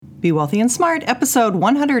Be Wealthy and Smart, episode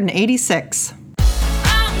 186.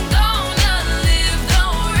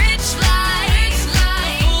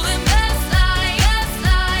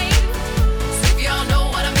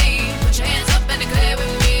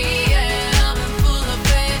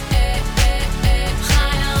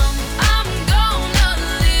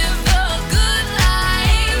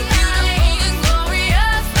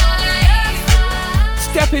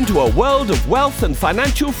 Step into a world of wealth and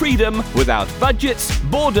financial freedom without budgets,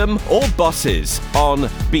 boredom, or bosses on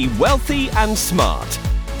Be Wealthy and Smart.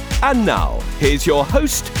 And now, here's your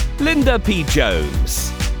host, Linda P.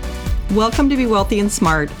 Jones. Welcome to Be Wealthy and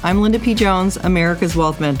Smart. I'm Linda P. Jones, America's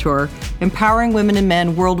Wealth Mentor, empowering women and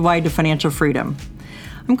men worldwide to financial freedom.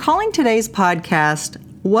 I'm calling today's podcast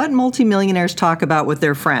What Multi-Millionaires Talk About with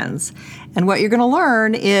Their Friends. And what you're going to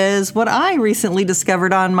learn is what I recently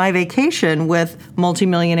discovered on my vacation with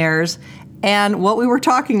multimillionaires and what we were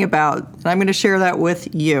talking about. And I'm going to share that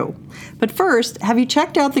with you. But first, have you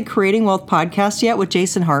checked out the Creating Wealth podcast yet with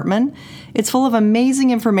Jason Hartman? It's full of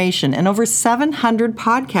amazing information and over 700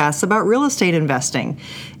 podcasts about real estate investing.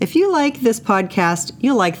 If you like this podcast,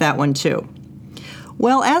 you'll like that one too.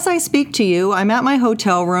 Well, as I speak to you, I'm at my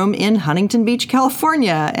hotel room in Huntington Beach,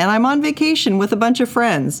 California, and I'm on vacation with a bunch of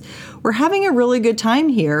friends. We're having a really good time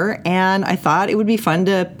here, and I thought it would be fun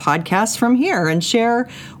to podcast from here and share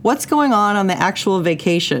what's going on the actual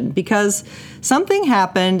vacation, because something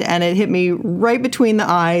happened and it hit me right between the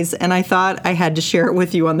eyes, and I thought I had to share it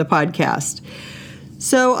with you on the podcast.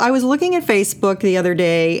 So I was looking at Facebook the other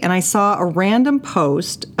day and I saw a random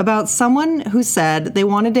post about someone who said they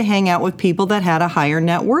wanted to hang out with people that had a higher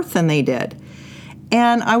net worth than they did.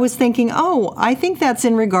 And I was thinking, I think that's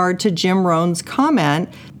in regard to Jim Rohn's comment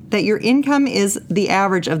that your income is the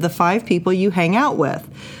average of the 5 people you hang out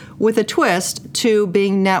with a twist to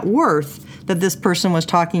being net worth that this person was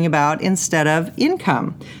talking about instead of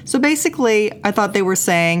income. So basically, I thought they were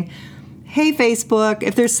saying, hey, Facebook,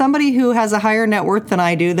 if there's somebody who has a higher net worth than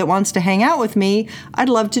I do that wants to hang out with me, I'd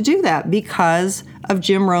love to do that because of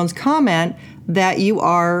Jim Rohn's comment that you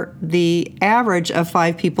are the average of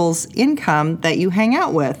 5 people's income that you hang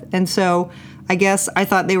out with. And so I guess I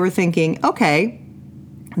thought they were thinking, okay,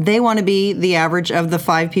 they want to be the average of the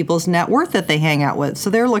 5 people's net worth that they hang out with. So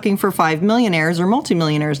they're looking for 5 millionaires or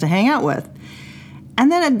multimillionaires to hang out with. And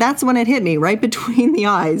then that's when it hit me right between the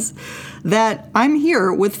eyes that I'm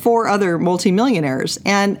here with 4 other multimillionaires.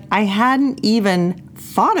 And I hadn't even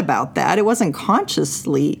thought about that. It wasn't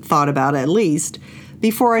consciously thought about, at least,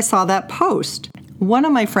 before I saw that post. One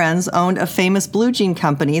of my friends owned a famous blue jean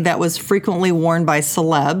company that was frequently worn by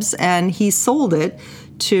celebs, and he sold it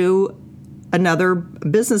to another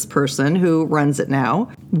business person who runs it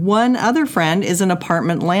now. One other friend is an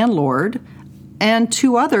apartment landlord, and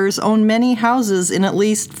 2 others own many houses in at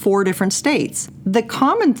least 4 different states. The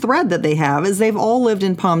common thread that they have is they've all lived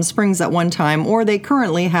in Palm Springs at one time, or they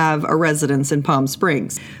currently have a residence in Palm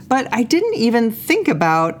Springs. But I didn't even think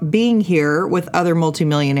about being here with other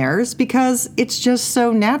multimillionaires because it's just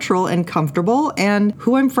so natural and comfortable and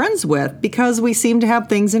who I'm friends with because we seem to have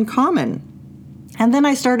things in common. And then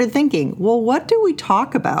I started thinking, well, what do we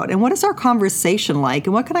talk about? And what is our conversation like?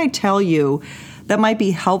 And what can I tell you that might be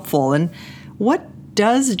helpful? And what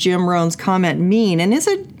does Jim Rohn's comment mean? And is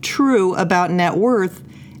it true about net worth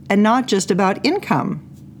and not just about income?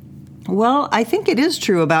 Well, I think it is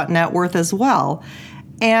true about net worth as well.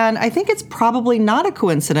 And I think it's probably not a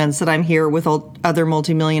coincidence that I'm here with other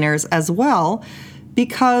multimillionaires as well,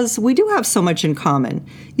 because we do have so much in common.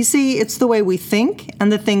 You see, it's the way we think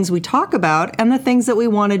and the things we talk about and the things that we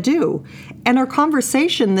want to do. And our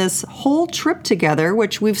conversation this whole trip together,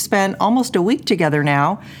 which we've spent almost a week together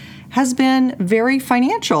now, has been very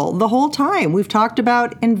financial the whole time. We've talked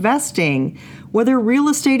about investing, whether real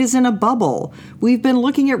estate is in a bubble. We've been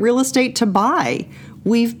looking at real estate to buy.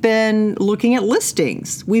 We've been looking at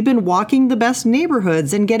listings. We've been walking the best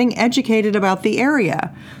neighborhoods and getting educated about the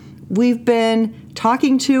area. We've been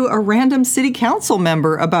talking to a random city council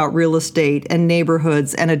member about real estate and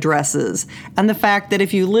neighborhoods and addresses, and the fact that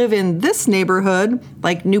if you live in this neighborhood,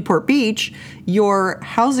 like Newport Beach, your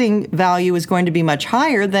housing value is going to be much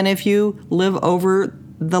higher than if you live over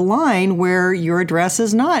the line where your address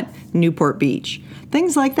is not Newport Beach.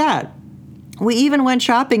 Things like that. We even went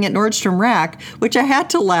shopping at Nordstrom Rack, which I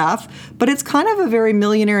had to laugh, but it's kind of a very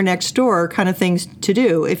millionaire next door kind of thing to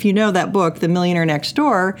do. If you know that book, The Millionaire Next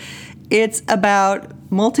Door, it's about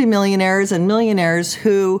multimillionaires and millionaires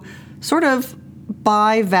who sort of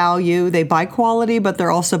buy value. They buy quality, but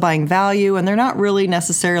they're also buying value, and they're not really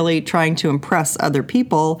necessarily trying to impress other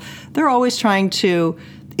people. They're always trying to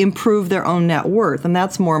improve their own net worth. And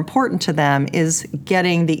that's more important to them, is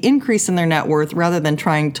getting the increase in their net worth rather than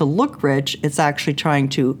trying to look rich. It's actually trying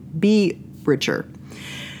to be richer.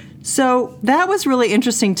 So that was really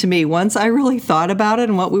interesting to me once I really thought about it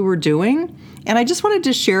and what we were doing. And I just wanted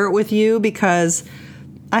to share it with you because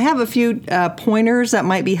I have a few pointers that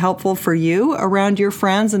might be helpful for you around your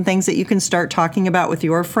friends and things that you can start talking about with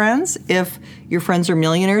your friends. If your friends are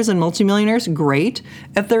millionaires and multimillionaires, great.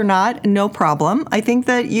 If they're not, no problem. I think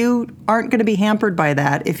that you aren't going to be hampered by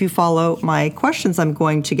that if you follow my questions I'm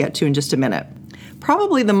going to get to in just a minute.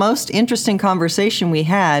 Probably the most interesting conversation we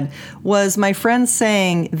had was my friend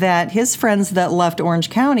saying that his friends that left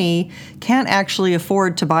Orange County can't actually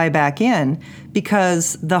afford to buy back in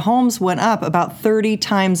because the homes went up about 30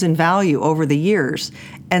 times in value over the years.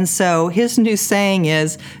 And so his new saying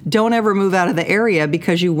is, don't ever move out of the area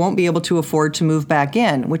because you won't be able to afford to move back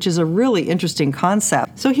in, which is a really interesting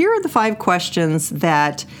concept. So here are the 5 questions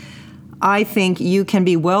that I think you can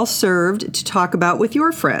be well served to talk about with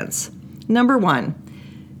your friends. Number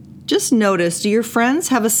 1, just notice, do your friends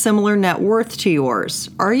have a similar net worth to yours?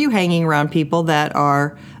 Are you hanging around people that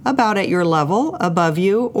are about at your level, above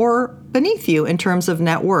you, or beneath you in terms of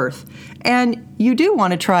net worth? And you do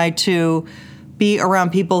want to try to be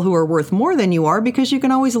around people who are worth more than you are because you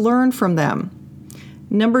can always learn from them.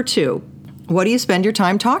 Number 2, what do you spend your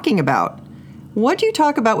time talking about? What do you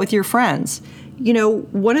talk about with your friends? You know,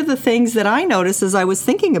 one of the things that I noticed as I was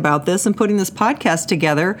thinking about this and putting this podcast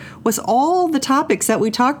together was all the topics that we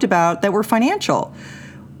talked about that were financial.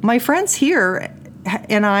 My friends here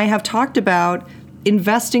and I have talked about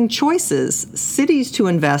investing choices, cities to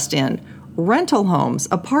invest in, rental homes,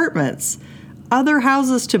 apartments, other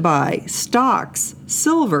houses to buy, stocks,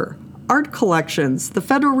 silver, art collections, the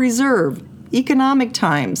Federal Reserve, economic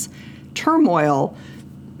times, turmoil,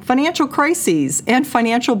 financial crises, and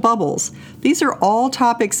financial bubbles. These are all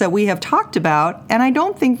topics that we have talked about, and I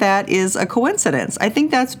don't think that is a coincidence. I think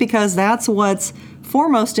that's because that's what's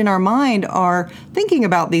foremost in our mind, are thinking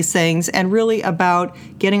about these things and really about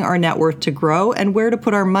getting our net worth to grow and where to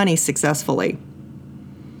put our money successfully.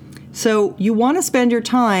 So you want to spend your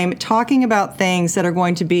time talking about things that are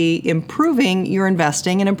going to be improving your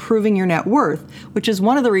investing and improving your net worth, which is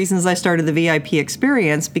one of the reasons I started the VIP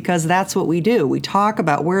experience, because that's what we do. We talk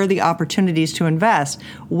about where are the opportunities to invest,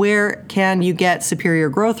 where can you get superior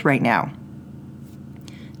growth right now.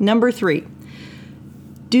 Number 3,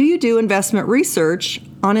 do you do investment research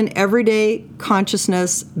on an everyday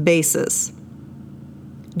consciousness basis?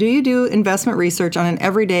 Do you do investment research on an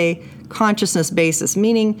everyday consciousness basis?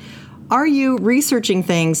 Meaning, are you researching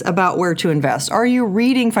things about where to invest? Are you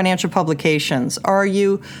reading financial publications? Are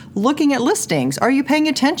you looking at listings? Are you paying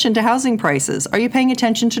attention to housing prices? Are you paying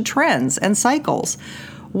attention to trends and cycles?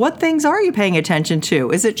 What things are you paying attention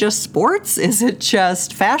to? Is it just sports? Is it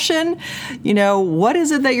just fashion? You know, what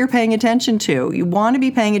is it that you're paying attention to? You want to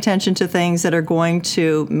be paying attention to things that are going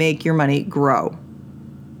to make your money grow.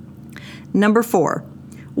 Number 4,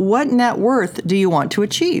 what net worth do you want to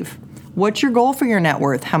achieve? What's your goal for your net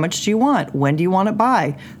worth? How much do you want? When do you want it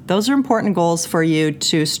by? Those are important goals for you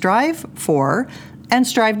to strive for, and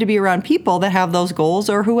strive to be around people that have those goals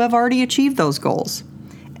or who have already achieved those goals.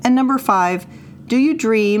 And number 5, do you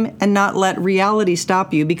dream and not let reality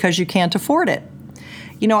stop you because you can't afford it?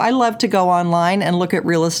 You know, I love to go online and look at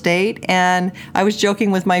real estate, and I was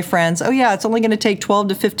joking with my friends, oh yeah, it's only going to take $12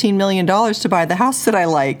 to $15 million to buy the house that I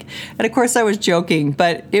like. And of course I was joking,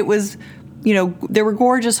 but it was, you know, there were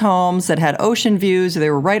gorgeous homes that had ocean views. They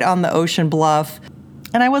were right on the ocean bluff.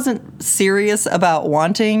 And I wasn't serious about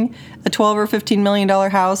wanting a $12 or $15 million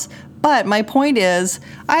house. But my point is,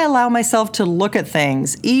 I allow myself to look at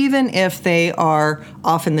things, even if they are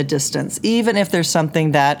off in the distance, even if there's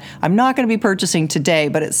something that I'm not going to be purchasing today,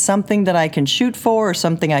 but it's something that I can shoot for or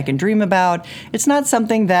something I can dream about. It's not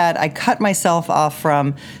something that I cut myself off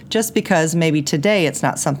from just because maybe today it's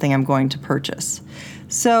not something I'm going to purchase.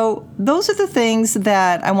 So those are the things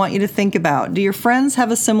that I want you to think about. Do your friends have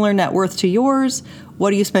a similar net worth to yours? What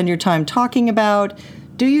do you spend your time talking about?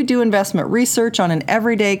 Do you do investment research on an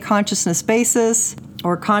everyday consciousness basis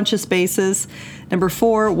or conscious basis? Number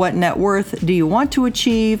 4, what net worth do you want to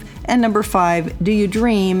achieve? And number 5, do you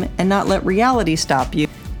dream and not let reality stop you?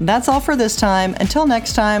 That's all for this time. Until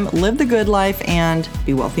next time, live the good life and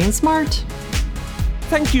be wealthy and smart.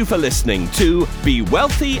 Thank you for listening to Be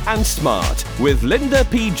Wealthy and Smart with Linda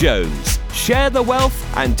P. Jones. Share the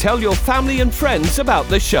wealth and tell your family and friends about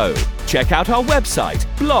the show. Check out our website,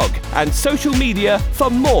 blog, and social media for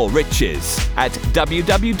more riches at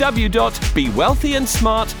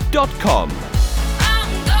www.bewealthyandsmart.com.